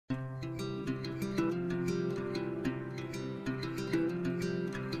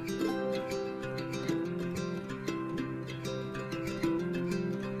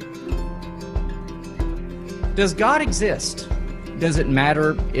Does God exist? Does it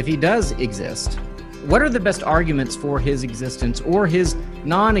matter if he does exist? What are the best arguments for his existence or his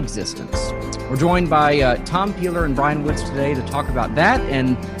non-existence? We're joined by Tom Peeler and Brian Woods today to talk about that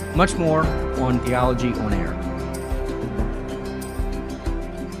and much more on Theology on Air.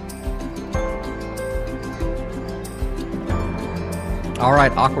 All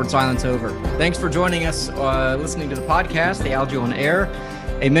right, awkward silence over. Thanks for joining us, listening to the podcast, Theology on Air,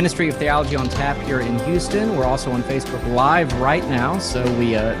 a ministry of Theology on Tap here in Houston. We're also on Facebook Live right now, so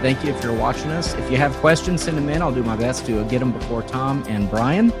we thank you if you're watching us. If you have questions, send them in. I'll do my best to get them before Tom and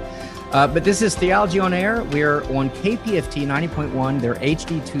Brian. But this is Theology on Air. We're on KPFT 90.1, their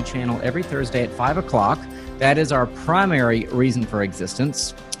HD2 channel, every Thursday at 5 o'clock. That is our primary reason for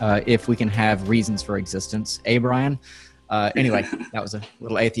existence, if we can have reasons for existence. Brian? Anyway, that was a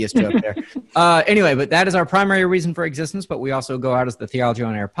little atheist joke there. Anyway, but that is our primary reason for existence, but we also go out as the Theology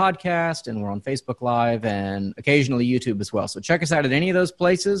on Air podcast, and we're on Facebook Live and occasionally YouTube as well. So check us out at any of those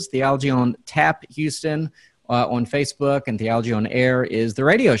places. Theology on Tap Houston on Facebook, and Theology on Air is the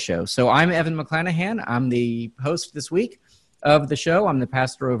radio show. So I'm Evan McClanahan. I'm the host this week of the show. I'm the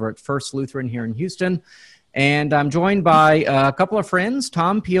pastor over at First Lutheran here in Houston. And I'm joined by a couple of friends,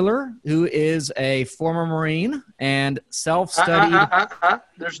 Tom Peeler, who is a former Marine and self-studied...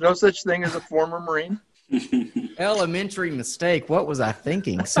 There's no such thing as a former Marine. Elementary mistake. What was I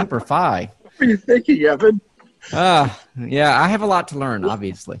thinking? Semper Fi. What were you thinking, Evan? Yeah, I have a lot to learn,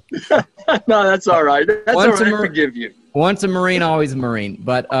 obviously. No, that's all right. That's all right. I forgive you. Once a Marine, always a Marine.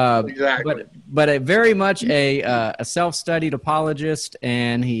 But exactly. But very much a self-studied apologist,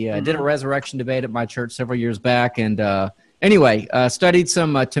 and he did a resurrection debate at my church several years back. And anyway, studied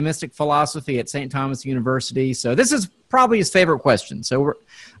some Thomistic philosophy at St. Thomas University. So this is probably his favorite question. So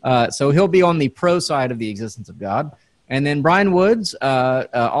he'll be on the pro side of the existence of God. And then Brian Woods,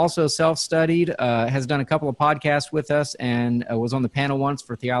 also self-studied, has done a couple of podcasts with us and was on the panel once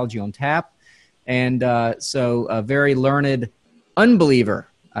for Theology on Tap. And so a very learned unbeliever,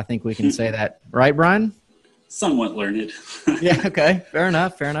 I think we can say that. Right, Brian? Somewhat learned. Yeah, okay. Fair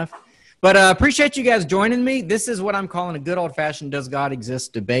enough. But appreciate you guys joining me. This is what I'm calling a good old-fashioned Does God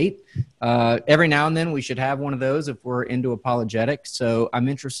Exist debate. Every now and then we should have one of those if we're into apologetics. So I'm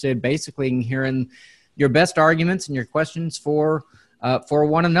interested basically in hearing your best arguments and your questions for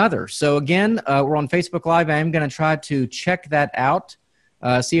one another. So again, we're on Facebook Live. I am going to try to check that out,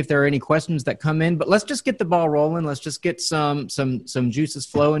 see if there are any questions that come in. But let's just get the ball rolling. Let's just get some juices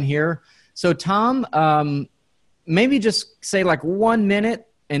flowing here. So Tom, maybe just say like 1 minute,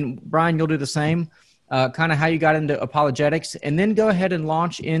 and Brian, you'll do the same, kind of how you got into apologetics, and then go ahead and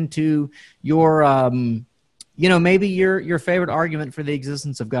launch into your, maybe your favorite argument for the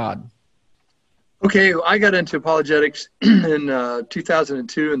existence of God. Okay, I got into apologetics in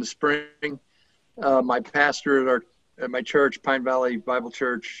 2002 in the spring. My pastor at my church, Pine Valley Bible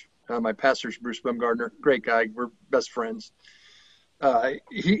Church, my pastor's Bruce Bumgardner, great guy. We're best friends.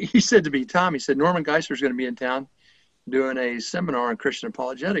 He said to me, Tom, he said, Norman Geisler's going to be in town doing a seminar on Christian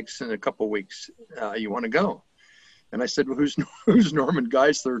apologetics in a couple of weeks. You want to go? And I said, well, who's Norman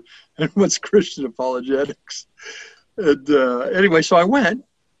Geisler and what's Christian apologetics? And anyway, so I went.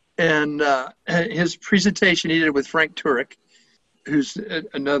 And his presentation he did with Frank Turek, who's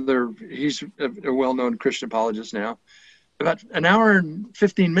he's a well-known Christian apologist now. About an hour and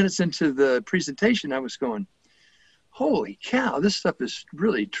 15 minutes into the presentation, I was going, holy cow, this stuff is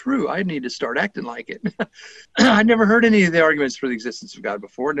really true. I need to start acting like it. I'd never heard any of the arguments for the existence of God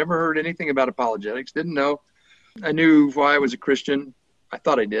before, never heard anything about apologetics, didn't know. I knew why I was a Christian. I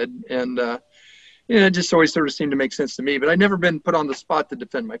thought I did. And it just always sort of seemed to make sense to me, but I'd never been put on the spot to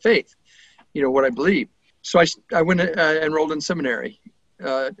defend my faith, what I believe. So I went enrolled in seminary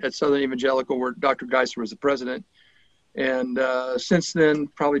at Southern Evangelical, where Dr. Geisler was the president. And since then,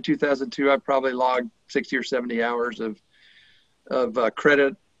 probably 2002, I've probably logged 60 or 70 hours of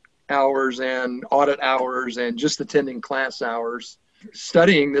credit hours and audit hours and just attending class hours,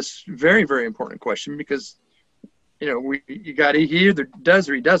 studying this very, very important question because, he either does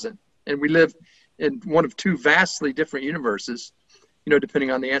or he doesn't. And we live in one of two vastly different universes, depending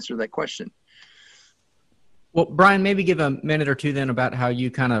on the answer to that question. Well, Brian, maybe give a minute or two then about how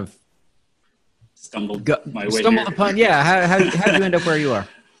you kind of stumbled upon, yeah. How did you end up where you are?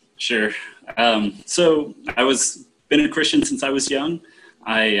 Sure. So I been a Christian since I was young.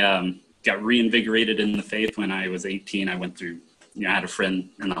 I got reinvigorated in the faith when I was 18. I went through, I had a friend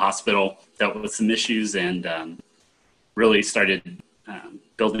in the hospital, dealt with some issues, and really started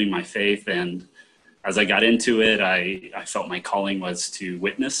building my faith. And as I got into it, I felt my calling was to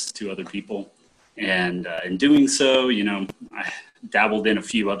witness to other people. And in doing so, dabbled in a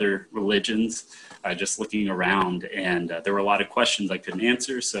few other religions, just looking around, and there were a lot of questions I couldn't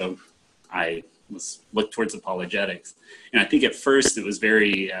answer. So I looked towards apologetics. And I think at first it was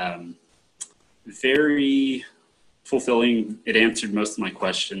very, very fulfilling. It answered most of my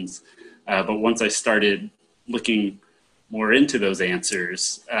questions. But once I started looking more into those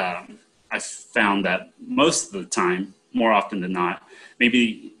answers, I found that most of the time, more often than not,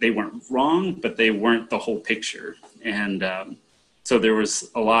 maybe they weren't wrong, but they weren't the whole picture. And so there was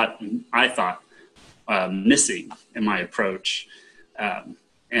a lot, I thought, missing in my approach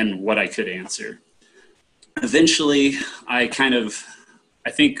and what I could answer. Eventually, I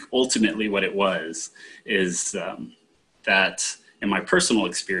think ultimately what it was is that in my personal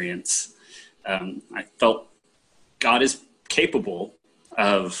experience, I felt God is capable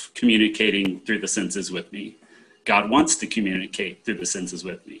of communicating through the senses with me. God wants to communicate through the senses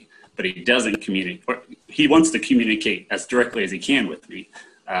with me, but he doesn't communicate, or he wants to communicate as directly as he can with me,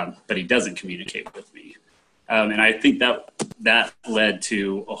 but he doesn't communicate with me. And I think that led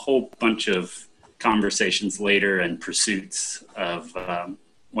to a whole bunch of conversations later and pursuits of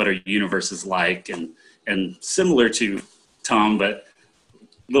what our universe is like, and similar to Tom, but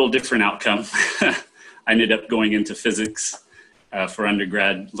a little different outcome. I ended up going into physics for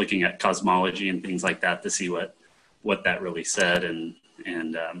undergrad, looking at cosmology and things like that to see what that really said, and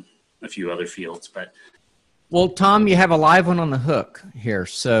a few other fields. But well, Tom, you have a live one on the hook here,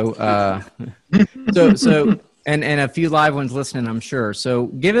 so and a few live ones listening, I'm sure. So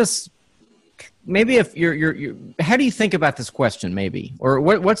give us maybe, if you're how do you think about this question, maybe, or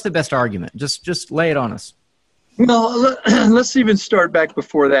what's the best argument? Just lay it on us. Well, let's even start back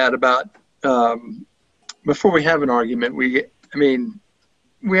before that, about before we have an argument. We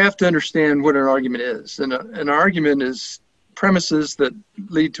have to understand what an argument is. And an argument is premises that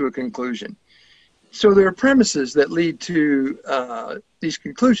lead to a conclusion. So there are premises that lead to these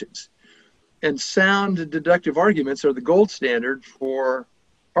conclusions. And sound and deductive arguments are the gold standard for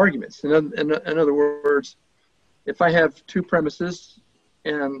arguments. In other words, if I have two premises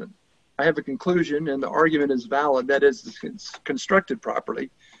and I have a conclusion and the argument is valid, that is, it's constructed properly,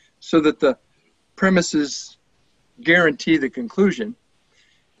 so that the premises guarantee the conclusion,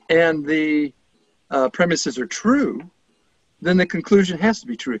 and the premises are true, then the conclusion has to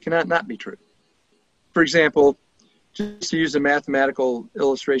be true. It cannot not be true. For example, just to use a mathematical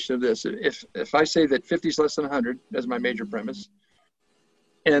illustration of this, if I say that 50 is less than 100 as my major premise,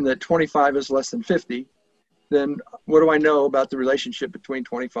 and that 25 is less than 50, then what do I know about the relationship between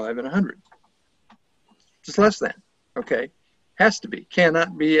 25 and 100? Just less than, okay? Has to be,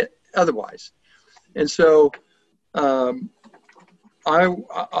 cannot be otherwise. And so I'll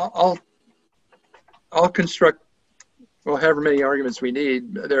construct, well, however many arguments we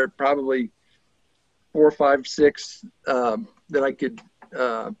need. There are probably 4, 5, 6 that I could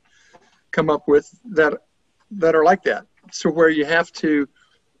come up with that are like that. So where you have to,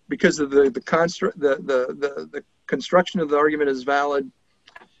 because of the construction of the argument is valid,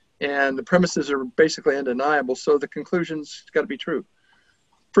 and the premises are basically undeniable, so the conclusion's got to be true.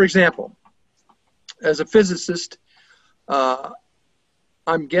 For example, as a physicist,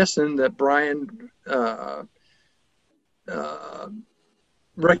 I'm guessing that Brian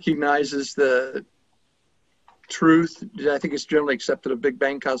recognizes the truth, I think it's generally accepted, of Big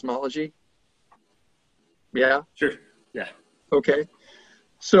Bang cosmology. Yeah? Sure. Yeah. Okay.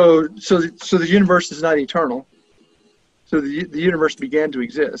 So the universe is not eternal. So the universe began to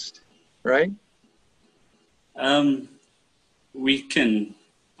exist, right? We can,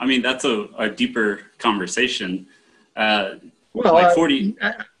 that's a deeper conversation. I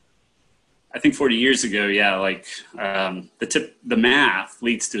think 40 years ago, the math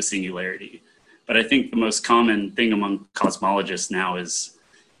leads to a singularity. But I think the most common thing among cosmologists now is,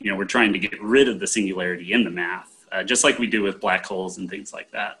 we're trying to get rid of the singularity in the math, just like we do with black holes and things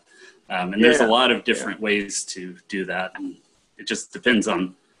like that. There's a lot of different ways to do that. And it just depends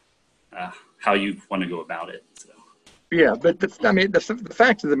on how you want to go about it. So. Yeah, but the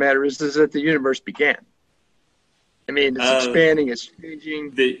fact of the matter is that the universe began. It's expanding, it's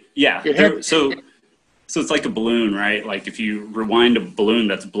changing. So it's like a balloon, right? Like if you rewind a balloon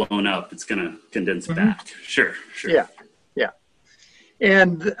that's blown up, it's going to condense back. Sure. Yeah.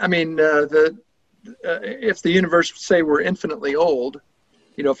 And if the universe, say, were infinitely old,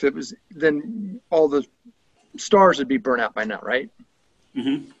 if it was, then all the stars would be burnt out by now, right?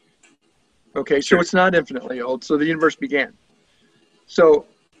 Mm-hmm. Okay, so it's not infinitely old. So the universe began. So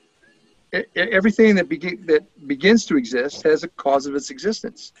everything that begins to exist has a cause of its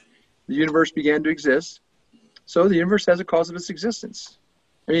existence. The universe began to exist, so the universe has a cause of its existence.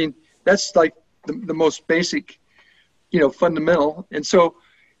 That's like the most basic fundamental. And so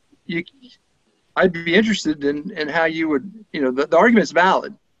I'd be interested in how you would, the argument's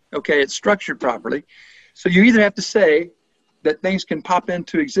valid. Okay, it's structured properly. So you either have to say that things can pop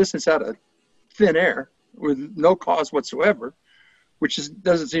into existence out of thin air with no cause whatsoever, which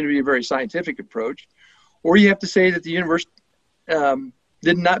doesn't seem to be a very scientific approach, or you have to say that the universe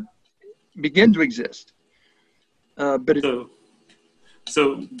did not begin to exist. The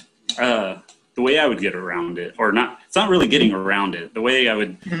way I would get around it, it's not really getting around it. The way I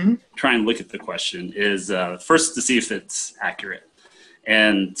would try and look at the question is first to see if it's accurate.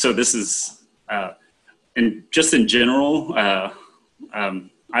 And so this is, and just in general,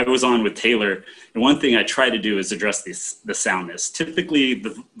 I was on with Taylor, and one thing I try to do is address the soundness. Typically,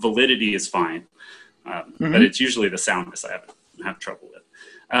 the validity is fine, but it's usually the soundness I have trouble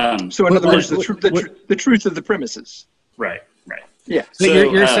with. So in other words, the truth of the premises. Right. Yeah. So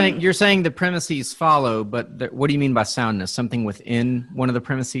you're saying the premises follow, but what do you mean by soundness? Something within one of the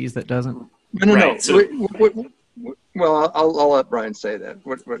premises that doesn't? No. Right. So, well, I'll let Brian say that.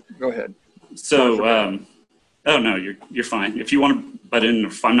 Go ahead. So, oh no, you're fine. If you want to butt in,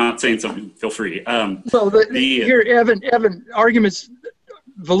 if I'm not saying something, feel free. Here, Evan, arguments.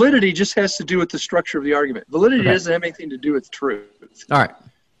 Validity just has to do with the structure of the argument. Validity doesn't have anything to do with truth. All right.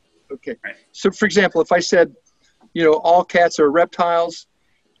 Okay. Right. So, for example, if I said, all cats are reptiles,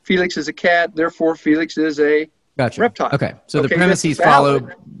 Felix is a cat, therefore Felix is a reptile. Okay. So the premises follow,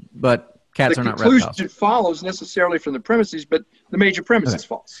 but cats are not reptiles. The conclusion follows necessarily from the premises, but the major premise is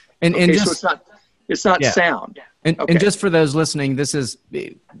false. And so it's not sound. And just for those listening, this is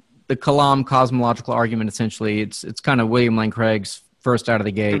the Kalam cosmological argument. Essentially, it's kind of William Lane Craig's first out of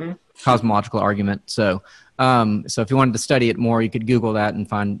the gate cosmological argument. So if you wanted to study it more, you could Google that and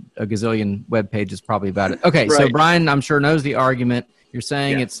find a gazillion web pages probably about it. Okay, so Brian, I'm sure, knows the argument. You're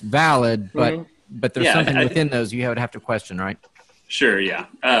saying it's valid, but there's something within those you would have to question, right? Sure, yeah.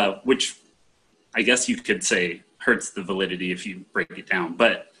 Which I guess you could say hurts the validity if you break it down.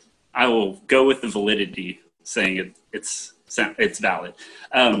 But I will go with the validity, saying it's valid.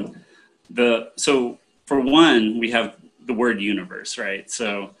 So for one, we have the word universe, right?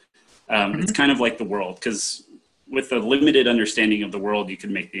 So it's kind of like the world, because with a limited understanding of the world, you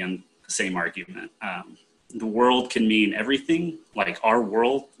can make the same argument. The world can mean everything, like our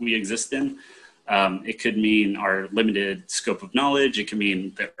world we exist in. It could mean our limited scope of knowledge. It can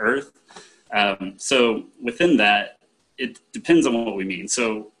mean the earth. So within that, it depends on what we mean.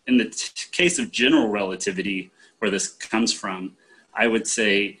 So in the case of general relativity, where this comes from, I would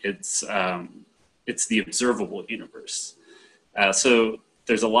say it's the observable universe. So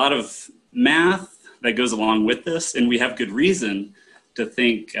there's a lot of math that goes along with this, and we have good reason to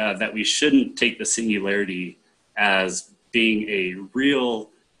think that we shouldn't take the singularity as being a real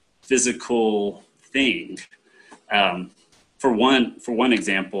physical thing. For one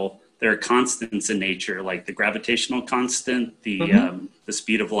example, there are constants in nature, like the gravitational constant, the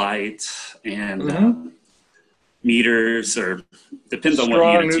speed of light, and meters, or depends on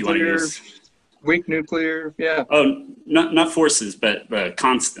what units you want to use. Weak nuclear, yeah. Oh, not forces, but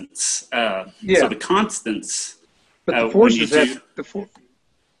constants. So the constants. But the forces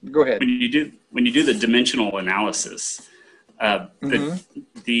go ahead. When you do the dimensional analysis,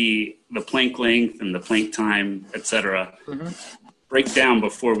 the Planck length and the Planck time, etc., break down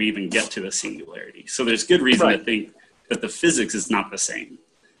before we even get to the singularity. So there's good reason to think that the physics is not the same.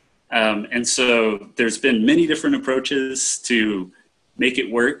 And so there's been many different approaches to make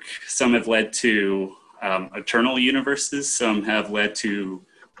it work. Some have led to eternal universes. Some have led to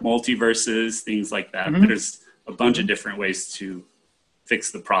multiverses, things like that. There's a bunch of different ways to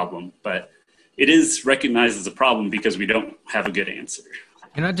fix the problem, but it is recognized as a problem because we don't have a good answer.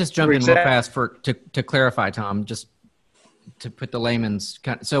 Can I just jump in real fast to clarify, Tom, just to put the layman's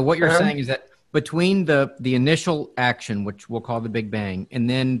so what you're saying is that between the initial action, which we'll call the Big Bang, and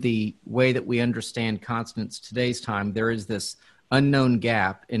then the way that we understand constants today's time, there is this unknown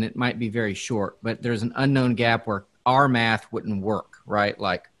gap, and it might be very short, but there's an unknown gap where our math wouldn't work, right?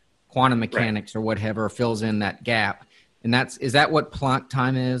 Like quantum mechanics or whatever fills in that gap. And is that what Planck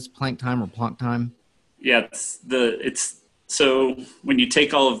time is? Planck time or Planck time? Yeah, so when you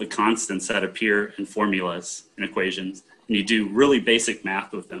take all of the constants that appear in formulas and equations, and you do really basic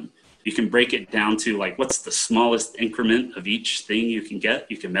math with them, you can break it down to like, what's the smallest increment of each thing you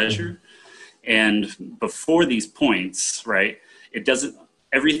can measure. And before these points, right,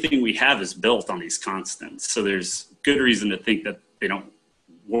 everything we have is built on these constants. So there's good reason to think that they don't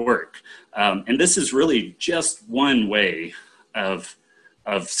work. And this is really just one way of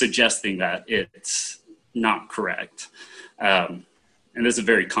suggesting that it's not correct. And this is a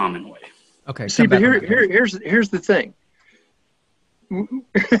very common way. Okay. See, but here's the thing.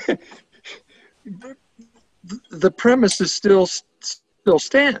 the premise is still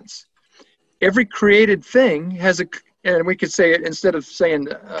stands. Every created thing has a, and we could say it instead of saying,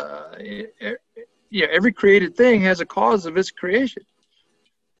 every created thing has a cause of its creation.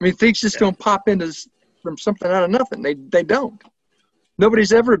 I mean, things just don't pop into from something out of nothing. They don't.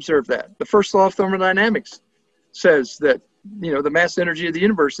 Nobody's ever observed that. The first law of thermodynamics says that, the mass energy of the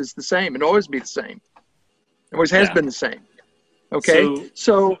universe is the same and always be the same. It always has been the same. Okay.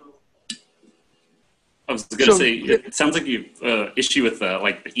 So I was going to say, it sounds like you issue with the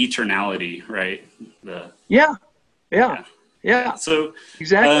eternality, right? Yeah. So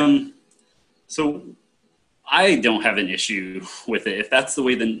exactly. So I don't have an issue with it. If that's the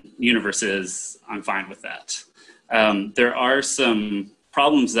way the universe is, I'm fine with that. There are some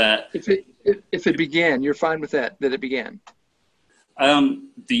problems that if it began, you're fine with that it began.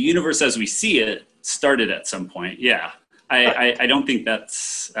 The universe as we see it started at some point. Yeah. I don't think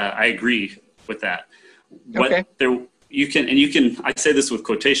that's, I agree with that. What there, you can, I say this with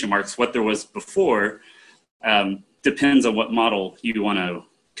quotation marks, what there was before, depends on what model you want to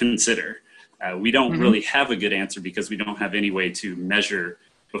consider. We don't really have a good answer because we don't have any way to measure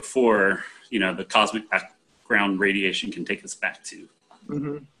before, the cosmic background radiation can take us back to.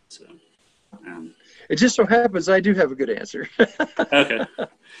 So, it just so happens I do have a good answer. Okay.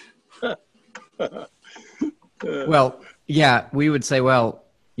 Well, yeah, we would say,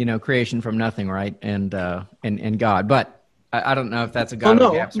 creation from nothing, right? And God, but I don't know if that's a God.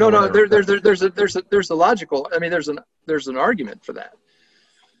 No. There's a logical. I mean, there's an argument for that.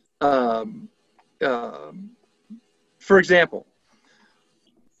 For example,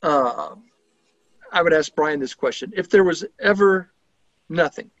 I would ask Brian this question: if there was ever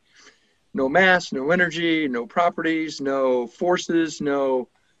nothing, no mass, no energy, no properties, no forces, no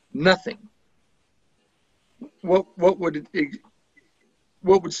nothing, what would be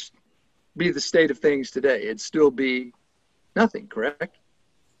the state of things today? It'd still be nothing, correct?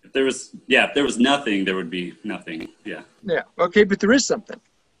 If there was nothing, there would be nothing. Yeah. Yeah. Okay, but there is something.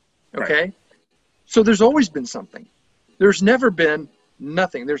 Okay. Right. So there's always been something. There's never been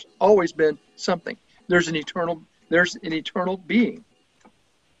nothing. There's always been something. There's an eternal being.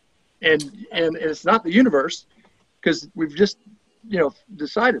 And it's not the universe, because we've just,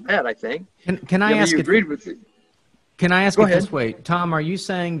 decided that, I think. Can I ask you agreed with it? Can I ask it this way? Tom, are you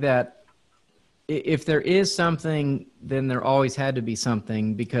saying that if there is something, then there always had to be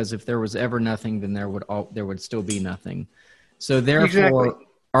something, because if there was ever nothing, then there would still be nothing. So therefore, exactly.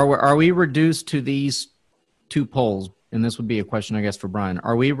 Are we reduced to these two poles? And this would be a question, I guess, for Brian.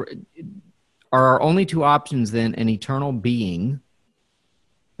 Are our only two options then an eternal being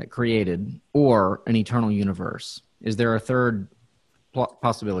that created, or an eternal universe? Is there a third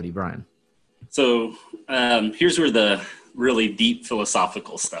possibility, Brian? So here's where the really deep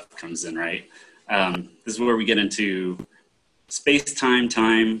philosophical stuff comes in, right? This is where we get into space, time,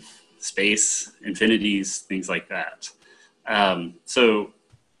 space, infinities, things like that. So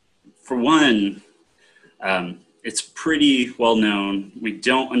for one, it's pretty well known. We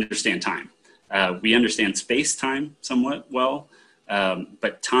don't understand time. We understand space-time somewhat well,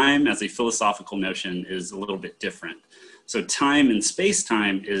 but time as a philosophical notion is a little bit different. So time and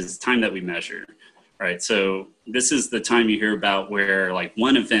space-time is time that we measure, right? So this is the time you hear about where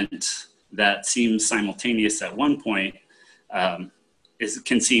one event that seems simultaneous at one point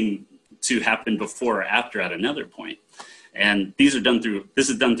can seem to happen before or after at another point. And this is done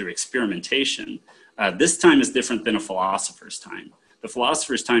through experimentation. This time is different than a philosopher's time. The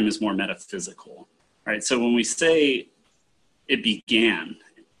philosopher's time is more metaphysical, right? So when we say it began,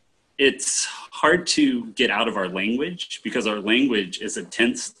 it's hard to get out of our language, because our language is a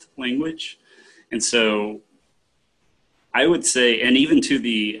tensed language. And so I would say, and even to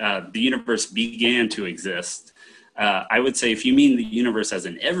the universe began to exist, I would say if you mean the universe as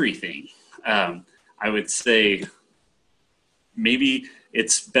in everything, I would say maybe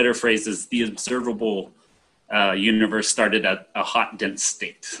it's better phrased as the observable universe started at a hot, dense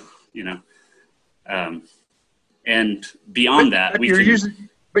state, and beyond that,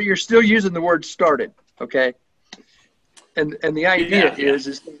 but you're still using the word started, okay? And the idea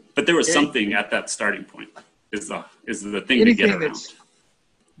is but there was something at that starting point. Is the thing to get around.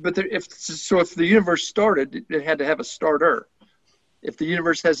 But if the universe started, it had to have a starter. If the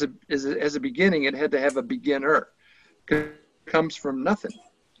universe has a beginning, it had to have a beginner. It comes from nothing,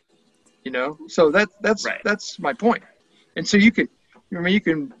 So that's my point. And so you can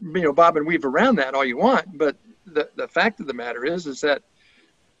bob and weave around that all you want, but the fact of the matter is that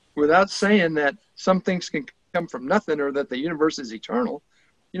without saying that some things can come from nothing or that the universe is eternal,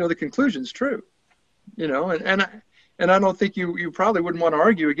 the conclusion's true. And And I don't think you probably wouldn't want to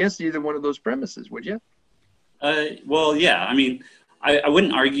argue against either one of those premises, would you? Well, yeah. I mean, I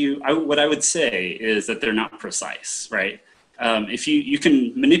wouldn't argue. What I would say is that they're not precise, right? If you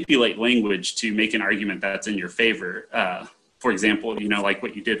can manipulate language to make an argument that's in your favor. For example, like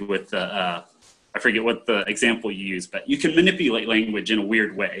what you did with I forget what the example you used, but you can manipulate language in a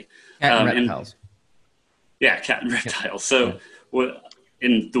weird way. Cat and reptiles. Cat and reptiles. So,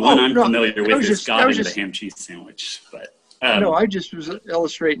 in the one I'm familiar with is God and the ham cheese sandwich. But no, I just was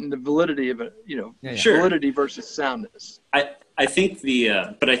illustrating the validity of it. Sure. Validity versus soundness. I think the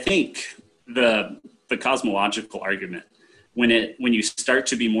cosmological argument, when you start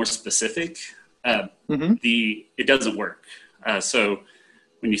to be more specific, it doesn't work. So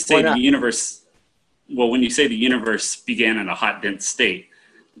when you say the universe, when you say the universe began in a hot, dense state.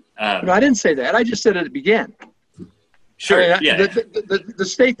 No, I didn't say that. I just said it began. Sure. The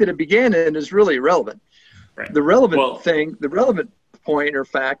state that it began in is really irrelevant. Right. The relevant the relevant point or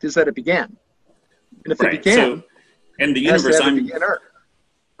fact is that it began. And if it began, and the universe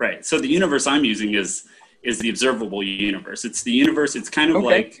right. So the universe I'm using is the observable universe. It's the universe. It's kind of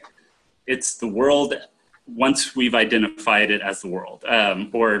like it's the world once we've identified it as the world,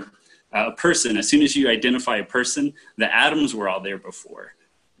 or a person. As soon as you identify a person, the atoms were all there before,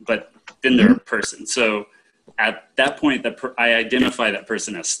 but then they're a person. So at that point, I identify that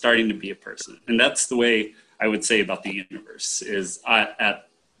person as starting to be a person, and that's the way I would say about the universe. Is at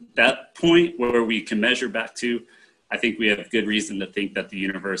that point where we can measure back to, I think we have good reason to think that the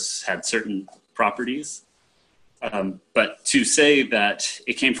universe had certain properties. But to say that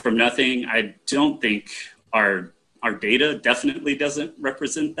it came from nothing, I don't think our data definitely doesn't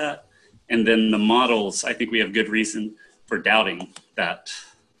represent that. And then the models, I think we have good reason for doubting that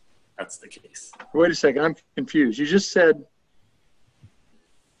that's the case. Wait a second, I'm confused. You just said,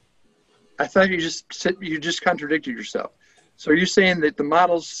 I thought you just contradicted yourself. So are you saying that the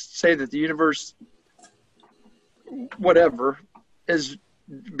models say that the universe, whatever,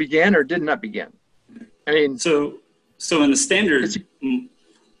 began or did not begin? I mean, so in the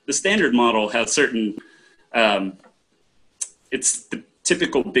standard model has certain, it's the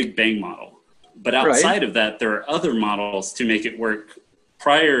typical Big Bang model, but outside of that, there are other models to make it work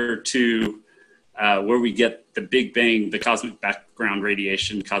prior to where we get the Big Bang, the cosmic background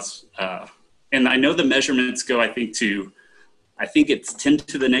radiation. And I know the measurements go, I think it's 10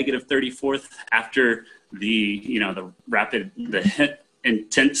 to the negative 34th after the rapid, the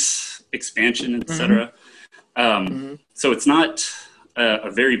intense expansion, et cetera. So it's not a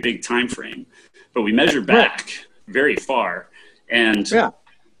very big time frame, but we measure back very far and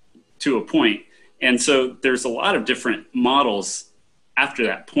to a point. And so there's a lot of different models after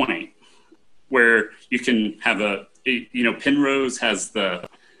that point where you can have Penrose has the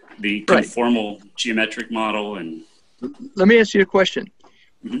conformal geometric model. And let me ask you a question.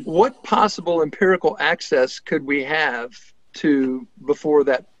 What possible empirical access could we have to before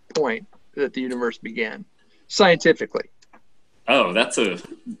that point that the universe began scientifically? Oh, that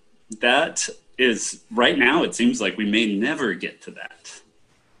is right now. It seems like we may never get to that.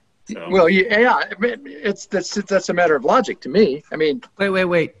 So. Well, that's a matter of logic to me. I mean,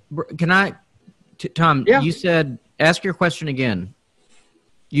 wait. Can I, Tom? Yeah. You said ask your question again.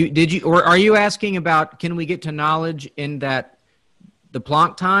 Or are you asking about can we get to knowledge in that the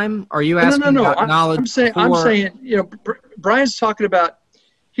Planck time? Are you asking about knowledge? I'm saying, Brian's talking about.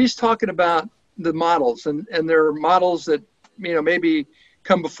 He's talking about the models, and there are models that maybe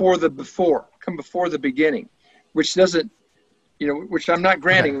come before the beginning, which doesn't, which I'm not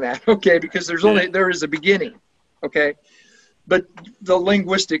granting that, because there is a beginning, but the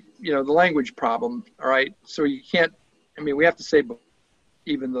linguistic, the language problem, all right. So you can't. We have to say,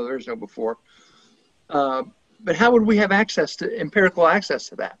 even though there's no before. But how would we have empirical access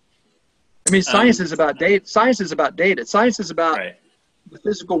to that? Science is about data. Science is about the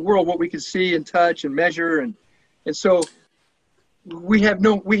physical world, what we can see and touch and measure, and so we have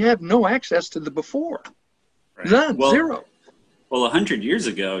no access to the before. Right. None, zero. Well, 100 years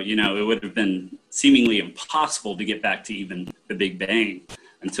ago, it would have been seemingly impossible to get back to even the Big Bang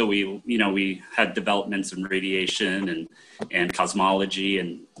until we had developments in radiation and cosmology,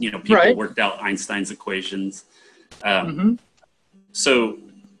 and people worked out Einstein's equations. So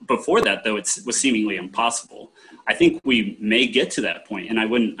before that, though, it was seemingly impossible. I think we may get to that point, and I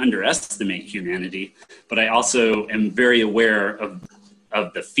wouldn't underestimate humanity, but I also am very aware of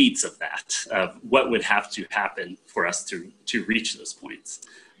the feats of that, of what would have to happen for us to reach those points.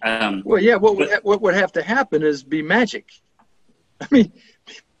 What would have to happen is be magic.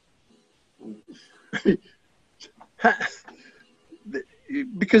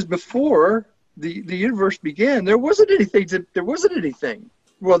 Because before the universe began, there wasn't anything.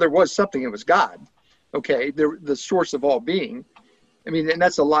 Well, there was something. It was God. Okay, the source of all being. I mean, and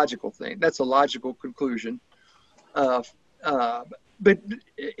that's a logical thing. That's a logical conclusion. But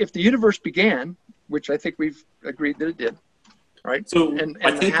if the universe began, which I think we've agreed that it did, right? So and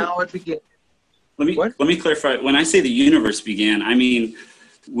I think how it began. Let me clarify. When I say the universe began, I mean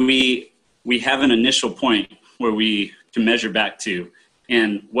we have an initial point where we can measure back to,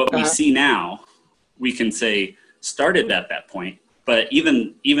 and what we see now, we can say started at that point. But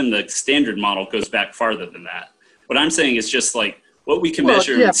even the standard model goes back farther than that. What I'm saying is just like what we can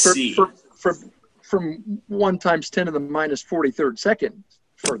measure and see. From 1 times 10 to the minus 43rd second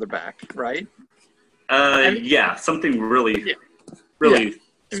further back, right? Yeah, something really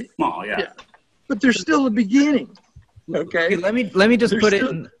small. Yeah. But there's still a beginning. Okay. Let me just put it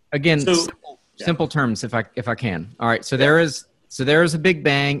in, again, simple terms if I can. All right. So there is a Big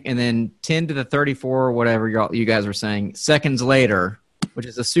Bang, and then 10 to the 34 or whatever you guys were saying seconds later, which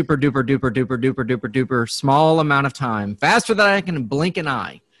is a super duper duper duper duper duper duper small amount of time, faster than I can blink an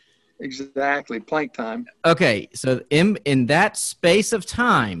eye. Exactly, Planck time. Okay, so in that space of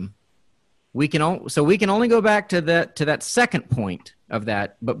time, we can only go back to that second point of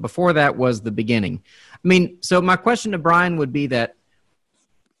that, but before that was the beginning. I mean, so my question to Brian would be that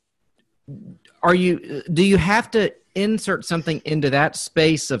do you have to insert something into that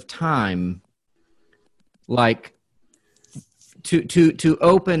space of time, like to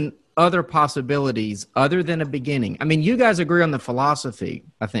open other possibilities other than a beginning? I mean, you guys agree on the philosophy,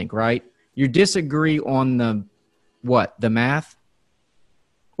 I think, right? You disagree on the math?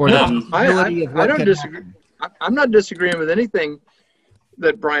 Or the possibility of what I don't could disagree. happen? I'm not disagreeing with anything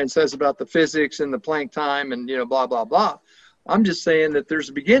that Brian says about the physics and the Planck time and, blah, blah, blah. I'm just saying that there's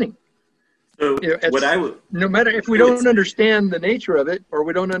a beginning. So no matter if we don't understand the nature of it, or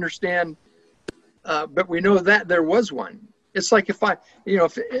we don't understand, but we know that there was one. It's like if I'm an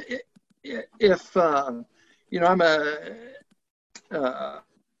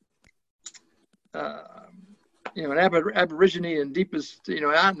Aborigine in deepest,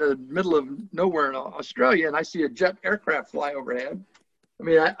 out in the middle of nowhere in Australia, and I see a jet aircraft fly overhead. I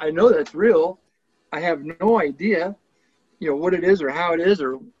mean, I know that's real. I have no idea, what it is or how it is,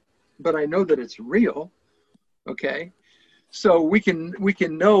 but I know that it's real. Okay. So I can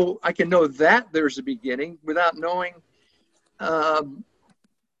know that there's a beginning without knowing, how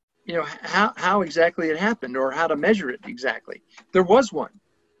exactly it happened or how to measure it exactly. There was one.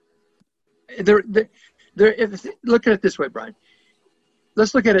 Look at it this way, Brian.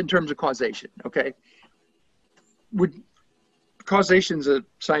 Let's look at it in terms of causation. Okay. Causation's a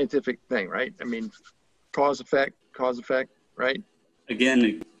scientific thing, right? I mean, cause effect, right?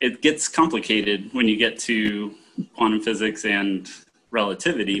 Again, it gets complicated when you get to quantum physics and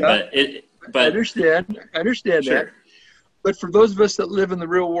relativity, but I understand sure. that. But for those of us that live in the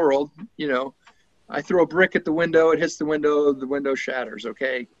real world, I throw a brick at the window, it hits the window shatters.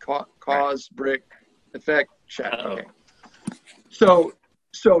 Okay, cause, brick, effect, shatter. Uh-oh. Okay. So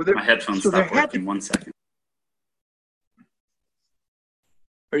my headphones stopped working. 1 second.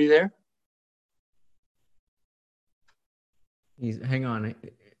 Are you there? Hang on.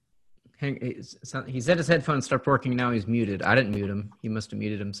 He said his headphones stopped working. Now he's muted. I didn't mute him. He must have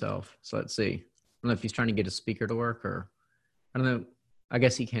muted himself. So let's see. I don't know if he's trying to get his speaker to work, or I don't know. I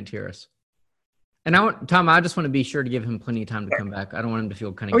guess he can't hear us. And Tom, I just want to be sure to give him plenty of time to come back. I don't want him to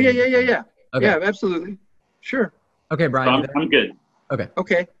feel kind of. Oh yeah. Okay. Yeah, absolutely. Sure. Okay, Brian. I'm good. Okay.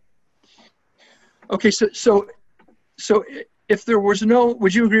 So if there was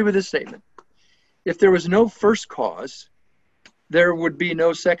would you agree with this statement? If there was no first cause, there would be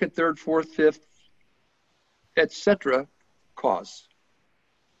no second, third, fourth, fifth, etc. cause.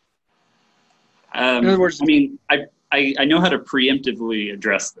 In other words, I mean, I know how to preemptively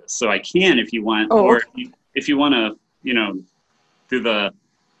address this, so I can if you want, if you want to,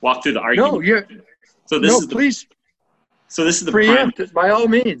 walk through the argument. Please. So this is the preempt it by all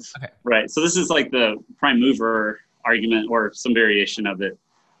means. Okay. Right. So this is like the prime mover argument or some variation of it.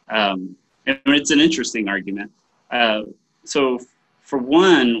 And it's an interesting argument. So for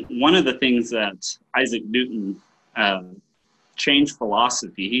one of the things that Isaac Newton changed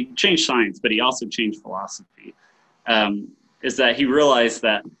philosophy, he changed science, but he also changed philosophy, is that he realized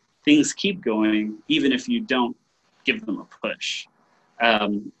that things keep going even if you don't give them a push.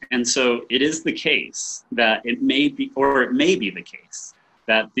 And so it is the case that it may be the case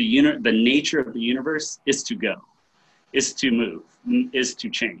that the nature of the universe is to go, is to move, is to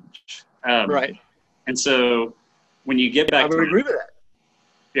change. Right. And so when you get back, I would agree with that.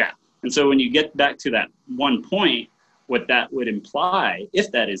 Yeah. And so when you get back to that one point, what that would imply,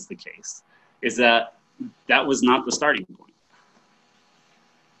 if that is the case, is that that was not the starting point.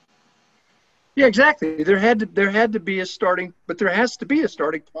 Yeah, exactly. There had to be a starting, but there has to be a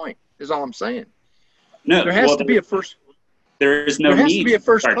starting point, is all I'm saying. No, there has to be a first. There is no there has need to be a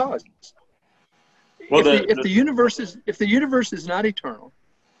first start. cause. Well, if the universe is not eternal,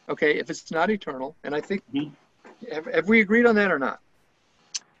 okay, if it's not eternal, and I think have we agreed on that or not?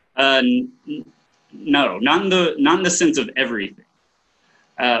 No, not in the sense of everything.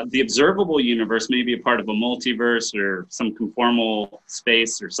 The observable universe may be a part of a multiverse or some conformal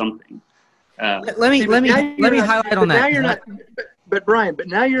space or something. Let me highlight on that. Now you're not, but Brian,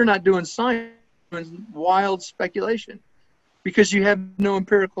 now you're not doing science, you're doing wild speculation, because you have no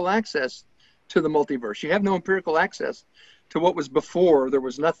empirical access to the multiverse. You have no empirical access to what was before there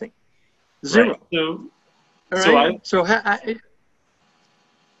was nothing. Zero. Right. So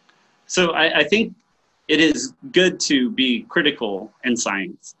I think it is good to be critical in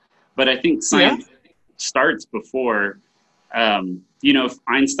science, but I think science starts before, if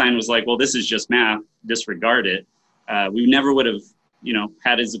Einstein was like, well, this is just math, disregard it, we never would have,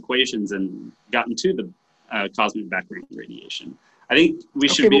 had his equations and gotten to the cosmic background radiation. I think we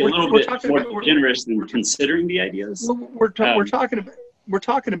should be a little bit more generous in considering the ideas. We're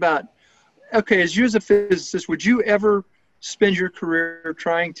talking about, okay, as you as a physicist, would you ever spend your career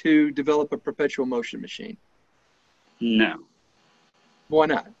trying to develop a perpetual motion machine? No. Why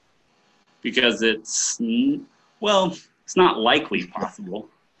not? Because it's not likely possible.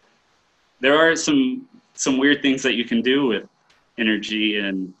 There are some weird things that you can do with energy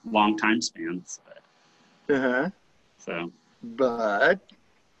and long time spans. But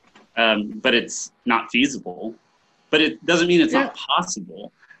it's not feasible. But it doesn't mean it's not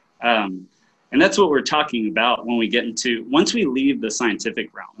possible. And that's what we're talking about when we get into, once we leave the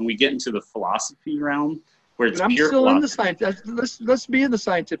scientific realm and we get into the philosophy realm, where it's I'm pure still philosophy. in the science. Let's be in the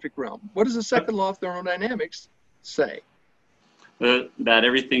scientific realm. What does the second law of thermodynamics say? That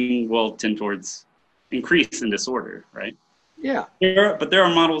everything will tend towards increase in disorder, right? Yeah. But there are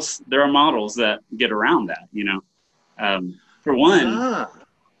models that get around that, For one,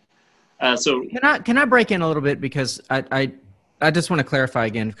 so can I break in a little bit, because I just want to clarify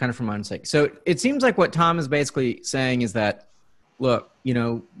again, kind of for my own sake. So it seems like what Tom is basically saying is that, look,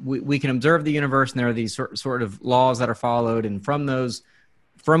 we can observe the universe, and there are these sort of laws that are followed, and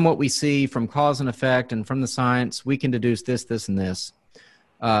from what we see, from cause and effect, and from the science, we can deduce this, this, and this.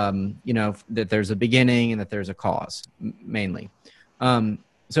 That there's a beginning and that there's a cause, mainly.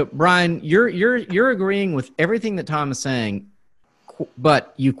 So Brian, you're agreeing with everything that Tom is saying,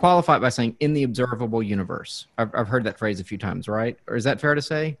 but you qualify it by saying in the observable universe. I've heard that phrase a few times, right? Or is that fair to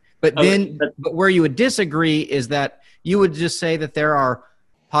say? But where you would disagree is that you would just say that there are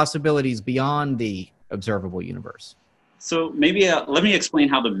possibilities beyond the observable universe. So maybe let me explain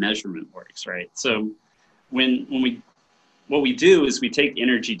how the measurement works, right? So what we do is we take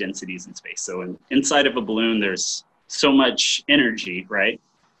energy densities in space. So inside of a balloon, there's so much energy, right?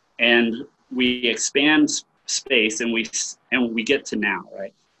 And we expand space and we get to now,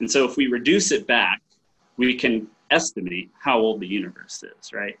 right? And so if we reduce it back, we can estimate how old the universe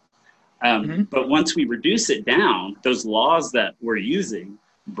is, right? But once we reduce it down, those laws that we're using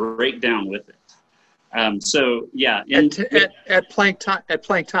break down with it. So yeah, at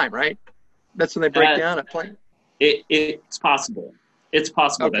Planck time, right? That's when they break down at Planck. It's possible. It's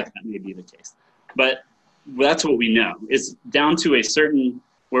possible that may be the case, but that's what we know. It's down to a certain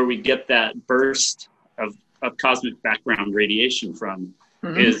where we get that burst of cosmic background radiation from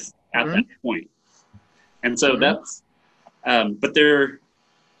is at that point. And so that's, but there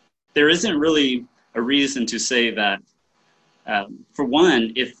isn't really a reason to say that, for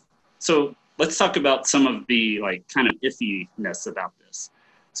one, so let's talk about some of the kind of iffiness about this.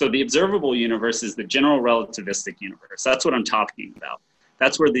 So the observable universe is the general relativistic universe. That's what I'm talking about.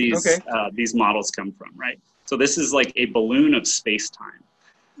 That's where these models come from, right? So this is like a balloon of space-time.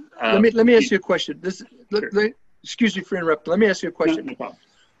 Let me ask you a question. Excuse me for interrupting. Let me ask you a question. No problem.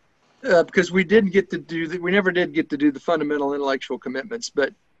 Because we never did get to do the fundamental intellectual commitments.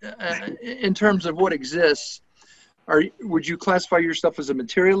 But in terms of what exists, would you classify yourself as a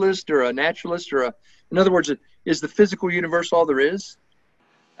materialist or a naturalist, in other words, is the physical universe all there is?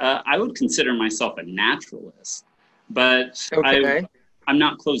 I would consider myself a naturalist, but I'm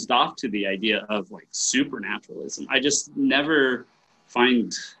not closed off to the idea of supernaturalism. I just never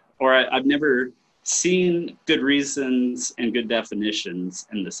I've never seen good reasons and good definitions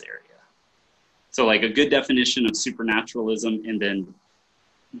in this area. So a good definition of supernaturalism, and then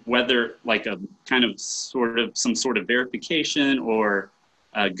whether a kind of some sort of verification or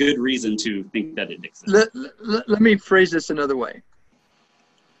a good reason to think that it exists. Let me phrase this another way.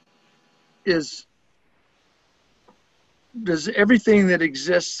 is, does everything that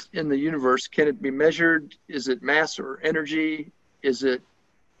exists in the universe, can it be measured? Is it mass or energy? Is it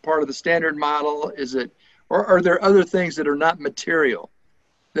part of the standard model? Is it, or are there other things that are not material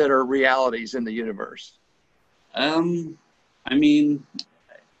that are realities in the universe? I mean,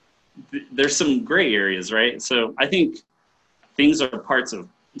 there's some gray areas, right? So I think things are parts of,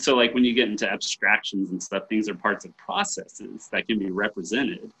 so like when you get into abstractions and stuff, things are parts of processes that can be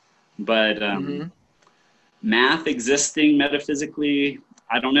represented. But math existing metaphysically,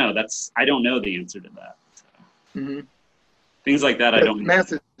 I don't know. I don't know the answer to that. So. Things like that, but I don't know.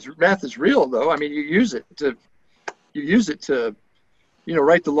 Math is real, though. I mean, you use it to,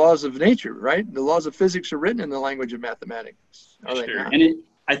 write the laws of nature, right? The laws of physics are written in the language of mathematics. Sure. And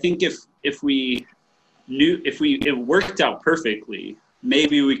I think if it worked out perfectly,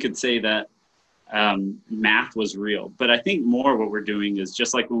 maybe we could say that math was real. But I think more what we're doing is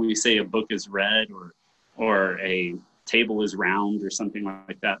just like when we say a book is red or a table is round or something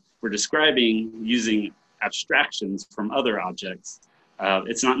like that, we're describing using abstractions from other objects.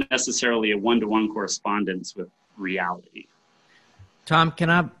 It's not necessarily a one-to-one correspondence with reality. Tom, can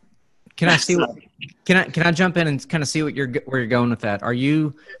I jump in and kind of see where you're going with that? Are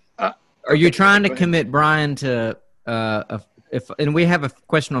you trying to commit Brian to and we have a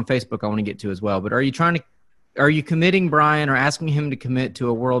question on Facebook I want to get to as well, but are you committing Brian or asking him to commit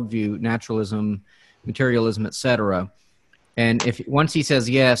to a worldview, naturalism, materialism, etc.? And if once he says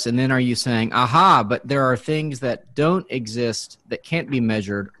yes, and then are you saying, aha, but there are things that don't exist that can't be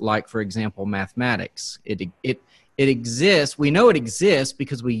measured, like, for example, mathematics. It exists. We know it exists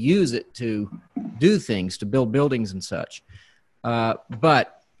because we use it to do things, to build buildings and such.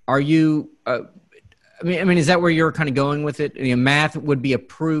 But are you, I mean, is that where you're kind of going with it? Math would be a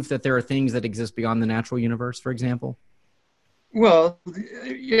proof that there are things that exist beyond the natural universe, for example? Well,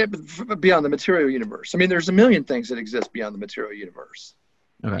 yeah, but beyond the material universe. I mean, there's a million things that exist beyond the material universe.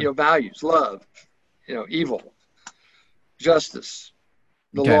 Okay. Values, love, evil, justice,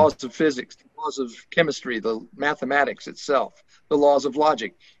 the laws of physics, the laws of chemistry, the mathematics itself, the laws of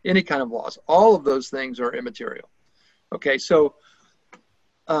logic, any kind of laws. All of those things are immaterial. Okay, so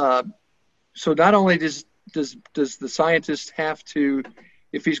not only does the scientist have to,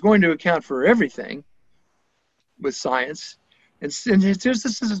 if he's going to account for everything with science, and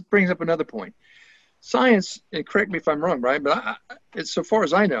this brings up another point. Science, and correct me if I'm wrong, Brian, but so far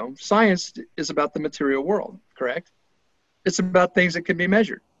as I know, science is about the material world, correct? It's about things that can be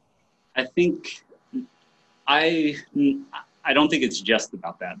measured. I think, I don't think it's just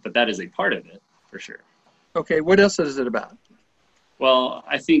about that, but that is a part of it, for sure. Okay, what else is it about? Well,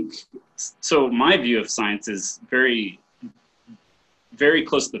 I think, so my view of science is very, very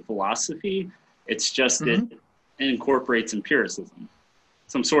close to philosophy. It's just it incorporates empiricism,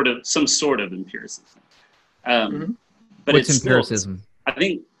 some sort of empiricism. But what's empiricism? I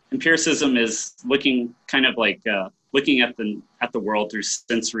think empiricism is looking kind of like looking at the world through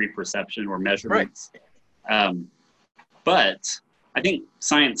sensory perception or measurements. Right. But I think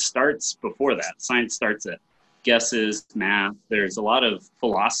science starts before that. Science starts at guesses, math. There's a lot of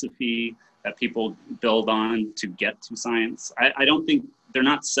philosophy that people build on to get to science. I don't think they're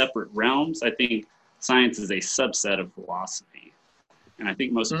not separate realms. I think science is a subset of philosophy. And I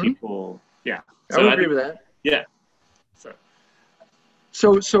think most people, yeah. So I agree with that. Yeah.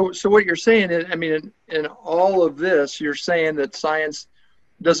 So what you're saying is, I mean, in all of this, you're saying that science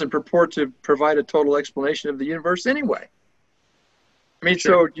doesn't purport to provide a total explanation of the universe anyway. I mean,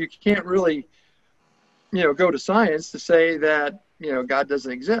 sure. So you can't really, go to science to say that, God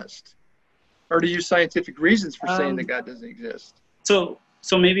doesn't exist, or to use scientific reasons for saying that God doesn't exist.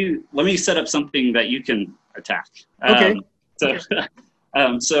 So maybe let me set up something that you can attack. Okay. So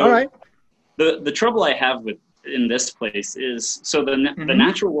all right. The trouble I have in this place is, so the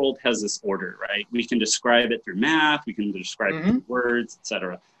natural world has this order, right? We can describe it through math, we can describe it through words,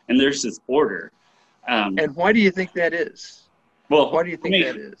 etc. And there's this order. And why do you think that is? Well, why do you think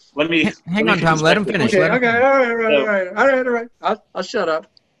that is? Hang on, Tom. Let him finish. Okay. All right. I'll shut up.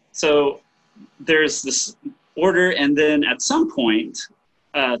 So there's this order, and then at some point,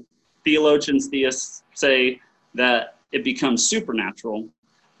 theologians, theists say that it becomes supernatural,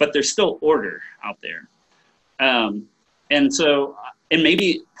 but there's still order out there. And so, and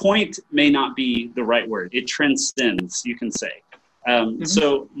maybe point may not be the right word. It transcends, you can say.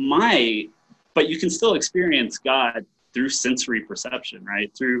 But you can still experience God through sensory perception,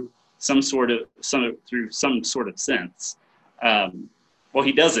 right? Through some sort of sense. Well,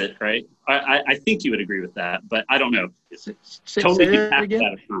 he does it, right? I think you would agree with that, but I don't know. Totally get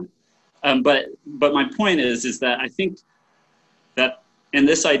that of time. But my point is that I think that And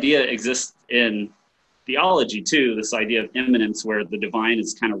this idea exists in theology too, this idea of immanence where the divine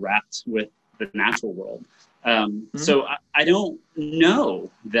is kind of wrapped with the natural world. So I don't know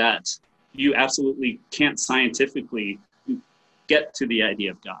that you absolutely can't scientifically get to the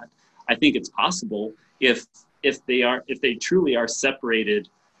idea of God. I think it's possible if they truly are separated,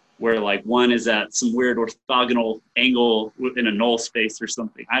 where like one is at some weird orthogonal angle in a null space or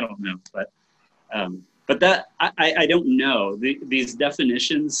something. I don't know, but that I don't know. These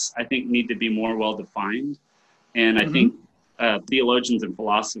definitions I think need to be more well defined, and I think theologians and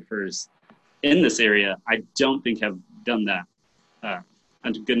philosophers in this area I don't think have done that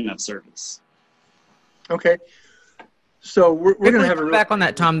a good enough service. Okay, so we're going to have a back on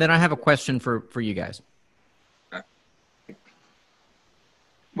that, Tom. Then I have a question for you guys.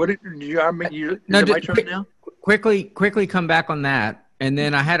 What did you? No, my turn now. Quickly come back on that, and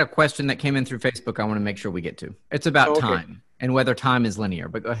then I had a question that came in through Facebook. I want to make sure we get to. It's about time and whether time is linear.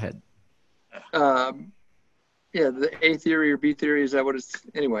 But go ahead. Yeah, the A theory or B theory, is that what it's?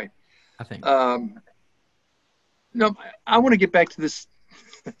 Anyway, I think. No, I want to get back to this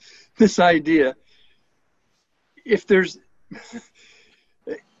this idea. If there's,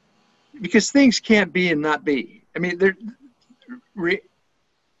 because things can't be and not be. I mean,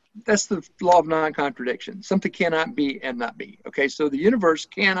 that's the law of non-contradiction. Something cannot be and not be. Okay, so the universe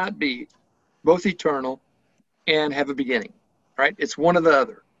cannot be both eternal and have a beginning, right? It's one or the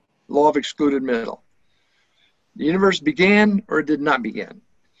other. Law of excluded middle. The universe began or it did not begin.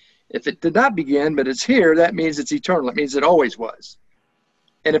 If it did not begin, but it's here, that means it's eternal. It means it always was.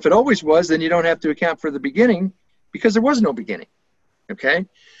 And if it always was, then you don't have to account for the beginning because there was no beginning, okay?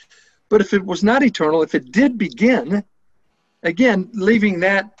 But if it was not eternal, if it did begin, again, leaving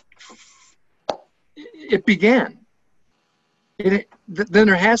that, it began. Then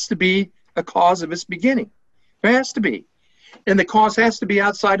there has to be a cause of its beginning. There has to be. And the cause has to be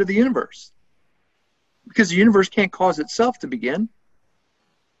outside of the universe. Because the universe can't cause itself to begin.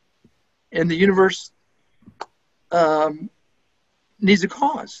 And the universe needs a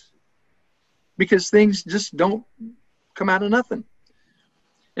cause. Because things just don't come out of nothing.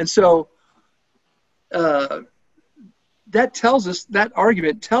 And so that tells us, that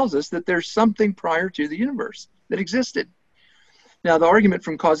argument tells us that there's something prior to the universe that existed. Now, the argument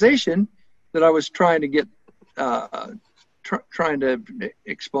from causation that I was trying to get, trying to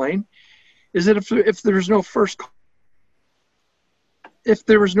explain, is that if there was no if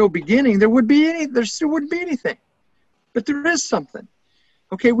there was no beginning, there still wouldn't be anything. But there is something.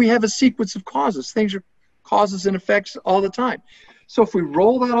 Okay, we have a sequence of causes. Things are causes and effects all the time. So if we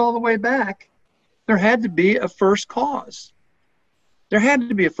roll that all the way back, there had to be a first cause. There had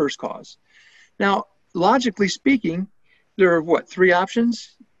to be a first cause. Now, logically speaking, there are three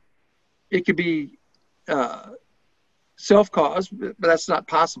options? It could be self-caused, but that's not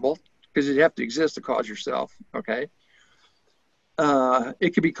possible because you have to exist to cause yourself, okay?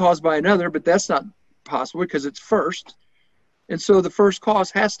 It could be caused by another, but that's not possible because it's first. And so the first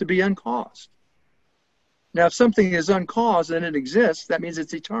cause has to be uncaused. Now, if something is uncaused and it exists, that means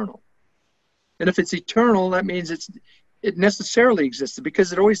it's eternal. And if it's eternal, that means it necessarily existed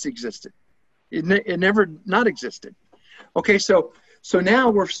because it always existed. It never not existed. Okay, so now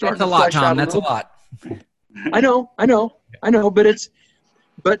we're starting to flesh out. That's a lot. I know,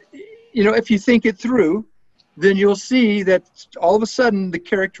 but if you think it through, then you'll see that all of a sudden the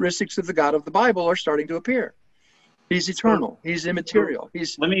characteristics of the God of the Bible are starting to appear. He's eternal. He's immaterial.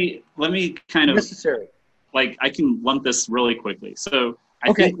 He's let me kind of necessary. Like I can lump this really quickly. So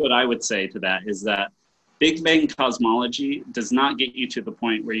I think what I would say to that is that Big Bang cosmology does not get you to the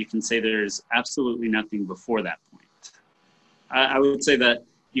point where you can say there's absolutely nothing before that point. I would say that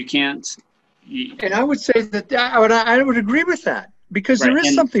you can't. And I would say that I would agree with that because there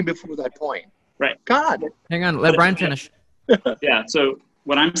is something before that point. Right. God. Hang on. Let Brian finish. Yeah. So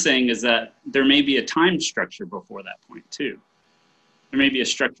what I'm saying is that there may be a time structure before that point too. There may be a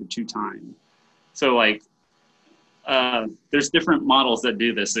structure to time. So like, there's different models that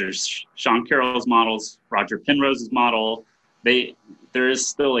do this. There's Sean Carroll's models, Roger Penrose's model. There is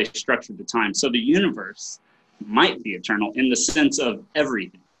still a structure to time. So the universe might be eternal in the sense of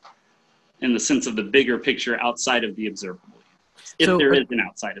everything, in the sense of the bigger picture outside of the observable. If there is an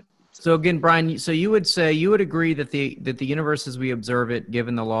outside of. So again, Brian, so you would agree that the universe as we observe it,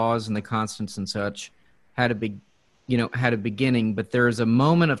 given the laws and the constants and such, had a beginning, but there is a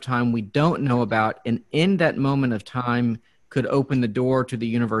moment of time we don't know about, and in that moment of time could open the door to the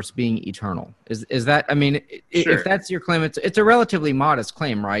universe being eternal. Is that? I mean, Sure. If that's your claim, it's a relatively modest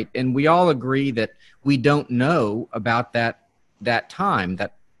claim, right? And we all agree that we don't know about that time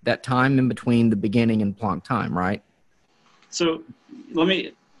in between the beginning and Planck time, right? So let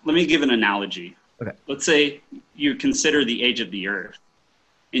me give an analogy. Okay. Let's say you consider the age of the Earth,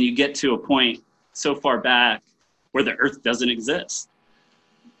 and you get to a point so far back where the Earth doesn't exist.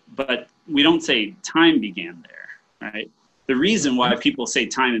 But we don't say time began there, right? The reason why people say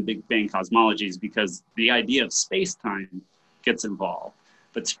time in Big Bang cosmology is because the idea of space-time gets involved.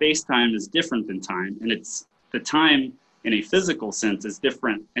 But space-time is different than time, and it's the time in a physical sense is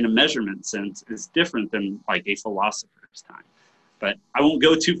different, in a measurement sense is different than like a philosopher's time. But I won't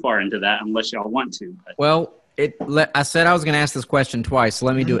go too far into that unless y'all want to. But. Well, I said I was going to ask this question twice, so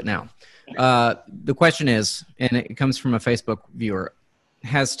let me do it now. The question is, and it comes from a Facebook viewer,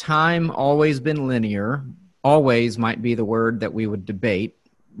 has time always been linear? Always might be the word that we would debate,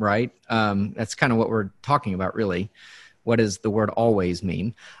 right? That's kind of what we're talking about, really. What does the word always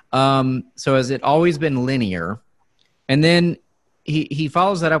mean? So has it always been linear? And then he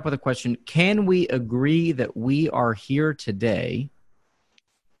follows that up with a question, can we agree that we are here today?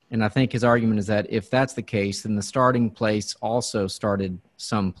 And I think his argument is that if that's the case, then the starting place also started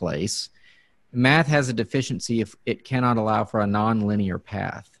someplace. Math has a deficiency if it cannot allow for a nonlinear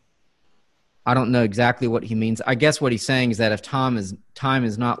path. I don't know exactly what he means. I guess what he's saying is that if time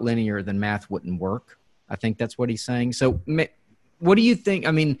is not linear, then math wouldn't work. I think that's what he's saying. So what do you think?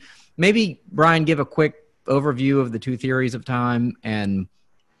 I mean, maybe, Brian, give a quick overview of the two theories of time and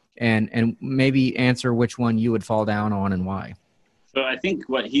maybe answer which one you would fall down on and why. So I think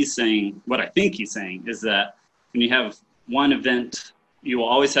what he's saying is that when you have one event, you will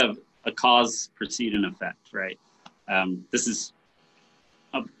always have a cause precede an effect, right? This is,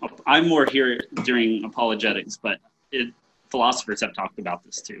 I'm more here during apologetics, but philosophers have talked about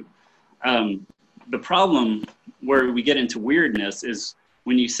this too. The problem where we get into weirdness is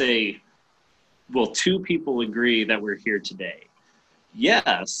when you say, will two people agree that we're here today?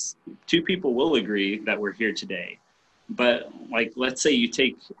 Yes, two people will agree that we're here today. But like, let's say you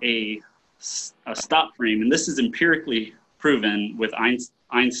take a stop frame, and this is empirically proven with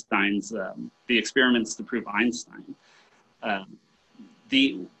Einstein's, the experiments to prove Einstein.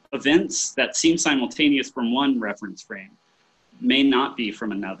 The events that seem simultaneous from one reference frame may not be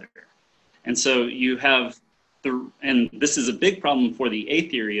from another. And so you have and this is a big problem for the A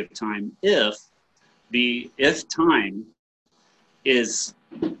theory of time if time is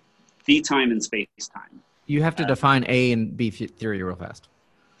the time in space-time. You have to define A and B theory real fast.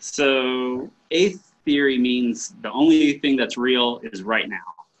 So A theory means the only thing that's real is right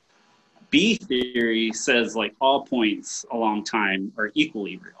now. B theory says like all points along time are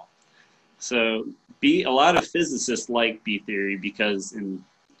equally real. So a lot of physicists like B theory because in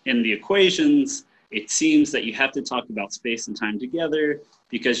the equations, it seems that you have to talk about space and time together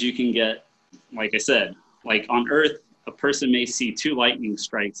because you can get, like I said, like on Earth, a person may see two lightning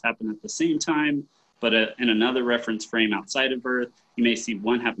strikes happen at the same time, but in another reference frame outside of Earth, you may see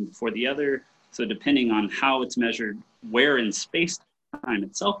one happen before the other. So depending on how it's measured, where in space-time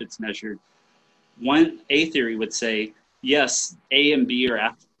itself it's measured, A theory would say, yes, A and B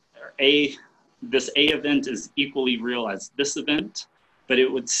this A event is equally real as this event, but it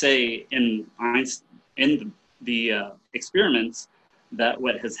would say in the experiments that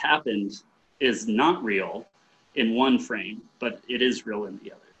what has happened is not real in one frame, but it is real in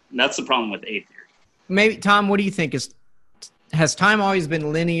the other. And that's the problem with A theory. Maybe, Tom, what do you think? Has time always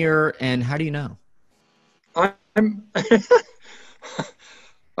been linear, and how do you know? I'm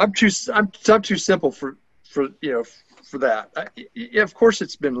too simple for that. Of course,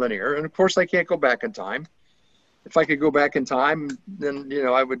 it's been linear, and of course, I can't go back in time. If I could go back in time, then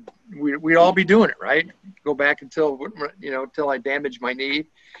we'd all be doing it, right? Go back until I damaged my knee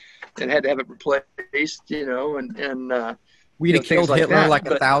and had to have it replaced, and we'd have killed Hitler like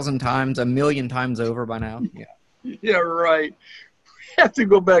 1,000 times, 1,000,000 times over by now. Yeah. Yeah, right. We have to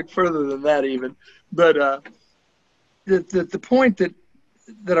go back further than that even. But the point that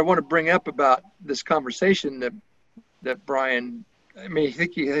I want to bring up about this conversation that Brian, I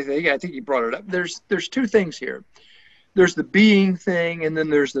think he brought it up. There's two things here. There's the being thing, and then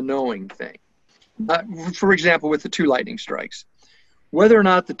there's the knowing thing. For example, with the two lightning strikes. Whether or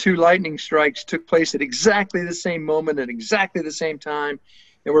not the two lightning strikes took place at exactly the same moment at exactly the same time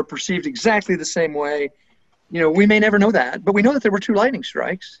and were perceived exactly the same way, we may never know that, but we know that there were two lightning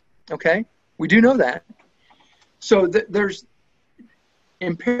strikes, okay? We do know that. So there's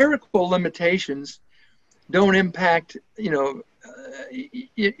empirical limitations don't impact,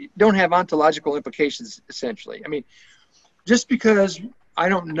 don't have ontological implications, essentially. I mean, just because I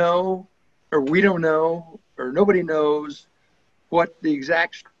don't know or we don't know or nobody knows what the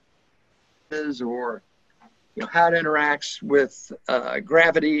exact is or how it interacts with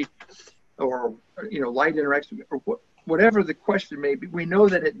gravity or light interacts or whatever the question may be, we know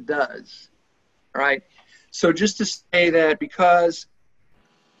that it does. All right. So just to say that because,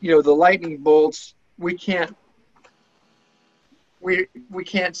 the lightning bolts, we can't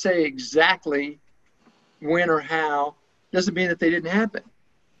say exactly when or how, doesn't mean that they didn't happen.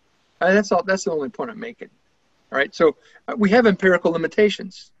 That's all. That's the only point I'm making. All right. So we have empirical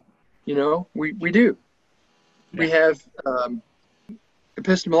limitations. We do. Yeah. We have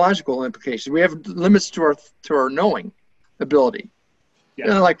epistemological implications. We have limits to our knowing ability.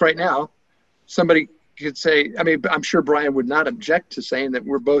 Yeah. Like right now, somebody could say, I'm sure Brian would not object to saying that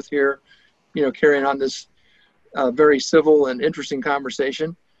we're both here, carrying on this very civil and interesting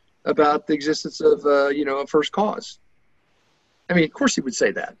conversation about the existence of, a first cause. Of course he would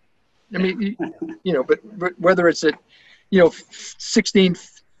say that. But whether it's at,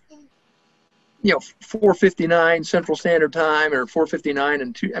 4:59 Central Standard Time or 4:59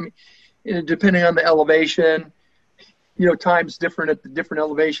 and 2, depending on the elevation, time's different at the different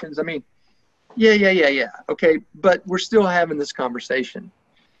elevations. Yeah. Okay. But we're still having this conversation.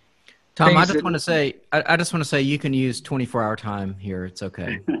 Tom, I just want to say you can use 24-hour time here. It's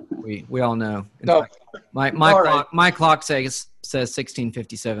okay. We all know. Fact, my clock says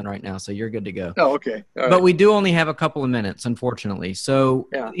 16:57 right now, so you're good to go. Oh, okay. All right. But we do only have a couple of minutes, unfortunately. So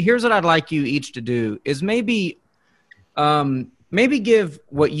Here's what I'd like you each to do: is maybe give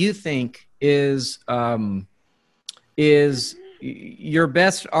what you think is your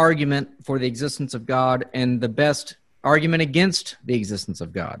best argument for the existence of God and the best argument against the existence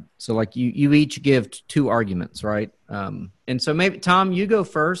of God. So like you each give two arguments, right? And so maybe Tom, you go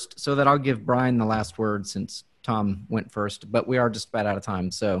first so that I'll give Brian the last word since Tom went first, but we are just about out of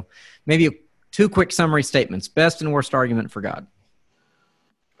time. So maybe two quick summary statements, best and worst argument for God.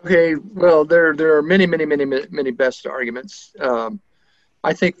 Okay. Well, there are many, many, many, many best arguments.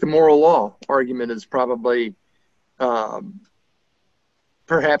 I think the moral law argument is probably,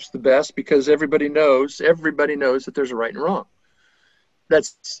 perhaps the best because everybody knows that there's a right and wrong.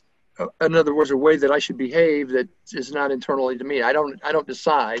 That's, in other words, a way that I should behave that is not internally to me. I don't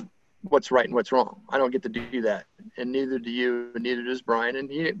decide what's right and what's wrong. I don't get to do that, and neither do you, and neither does Brian, and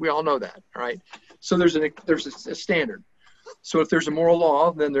we all know that, all right? So there's a standard. So if there's a moral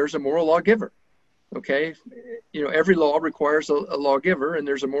law, then there's a moral lawgiver. Okay, every law requires a lawgiver, and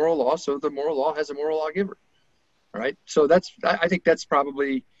there's a moral law, so the moral law has a moral lawgiver. All right. So I think that's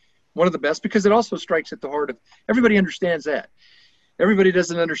probably one of the best because it also strikes at the heart of everybody understands that. Everybody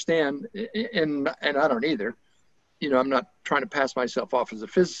doesn't understand, and I don't either. I'm not trying to pass myself off as a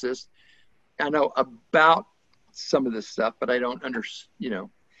physicist. I know about some of this stuff, but I don't understand,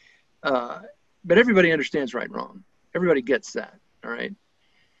 but everybody understands right and wrong. Everybody gets that. All right.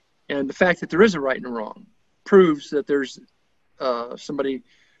 And the fact that there is a right and a wrong proves that there's somebody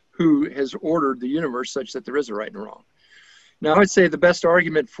who has ordered the universe such that there is a right and a wrong. Now, I would say the best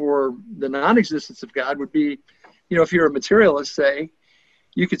argument for the non-existence of God would be, if you're a materialist,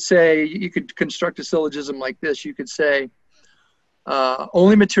 you could construct a syllogism like this. You could say,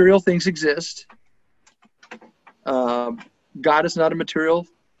 only material things exist. God is not a material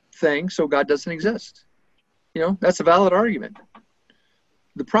thing, so God doesn't exist. That's a valid argument.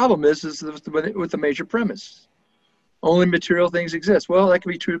 The problem is with the major premise. Only material things exist. Well, that could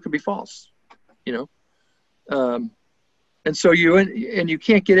be true, it could be false, and so you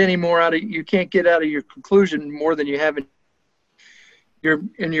can't get any more out of your conclusion more than you have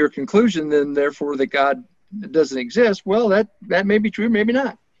in your conclusion. Then therefore that God doesn't exist. Well, that may be true, maybe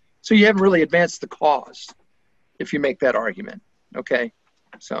not. So you haven't really advanced the cause if you make that argument. Okay,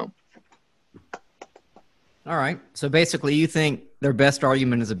 so. All right. So basically, you think their best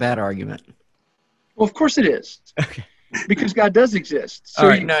argument is a bad argument. Well, of course it is. Okay. Because God does exist. So all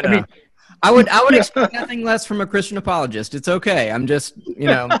right, no. I would expect nothing less from a Christian apologist. It's okay. I'm just,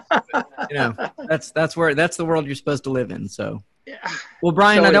 that's the world you're supposed to live in. So, yeah. Well,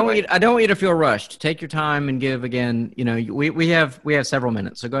 Brian, so anyway. I don't want you to feel rushed. Take your time and give again. We have several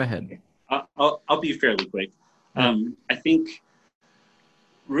minutes, so go ahead. I'll be fairly quick. I think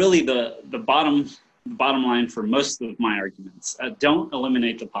really the bottom line for most of my arguments, don't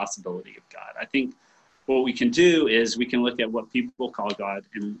eliminate the possibility of God. I think what we can do is we can look at what people call God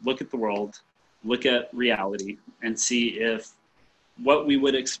and look at the world, look at reality, and see if what we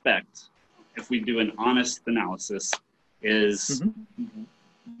would expect if we do an honest analysis is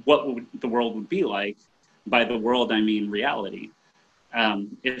what the world would be like. By the world, I mean reality,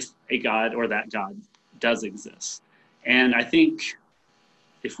 if a God or that God does exist. And I think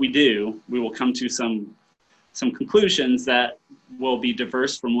if we do, we will come to some conclusions that will be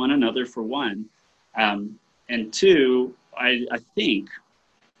diverse from one another, for one. And two, I think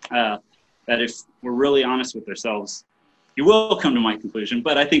that if we're really honest with ourselves, You will come to my conclusion,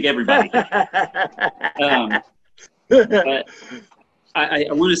 but I think everybody can. But I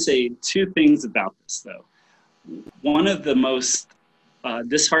want to say two things about this, though. One of the most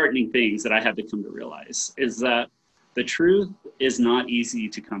disheartening things that I had to come to realize is that the truth is not easy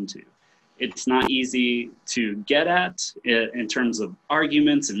to come to. It's not easy to get at in terms of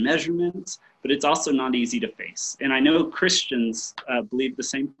arguments and measurements, but it's also not easy to face. And I know Christians believe the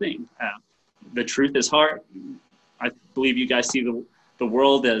same thing. The truth is hard. I believe you guys see the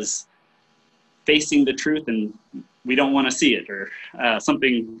world as facing the truth, and we don't want to see it, or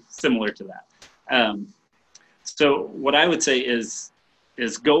something similar to that. So what I would say is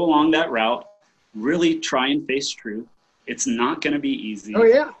go along that route, really try and face truth. It's not going to be easy. Oh,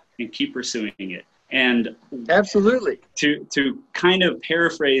 yeah. And keep pursuing it. And absolutely. To kind of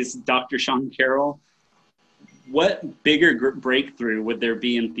paraphrase Dr. Sean Carroll, what bigger breakthrough would there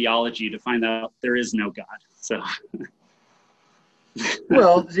be in theology to find out there is no God? So,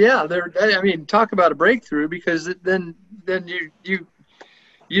 well, yeah, I mean, talk about a breakthrough, because then you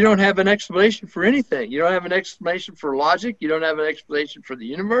don't have an explanation for anything. You don't have an explanation for logic. You don't have an explanation for the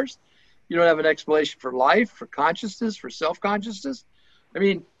universe. You don't have an explanation for life, for consciousness, for self-consciousness. I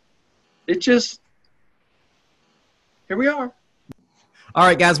mean, it just, here we are. All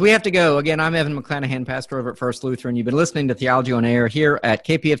right, guys, we have to go. Again, I'm Evan McClanahan, pastor over at First Lutheran. You've been listening to Theology on Air here at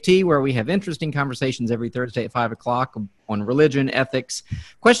KPFT, where we have interesting conversations every Thursday at 5 o'clock on religion, ethics,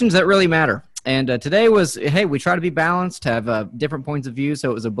 questions that really matter. And today was, hey, we try to be balanced, have different points of view,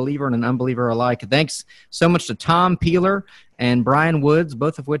 so it was a believer and an unbeliever alike. Thanks so much to Tom Peeler and Brian Woods,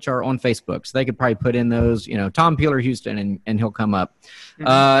 both of which are on Facebook. So they could probably put in those, Tom Peeler Houston, and he'll come up.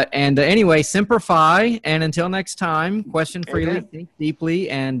 Mm-hmm. Anyway, Semper Fi, and until next time, question freely, think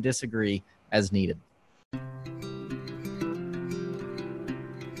deeply, and disagree as needed.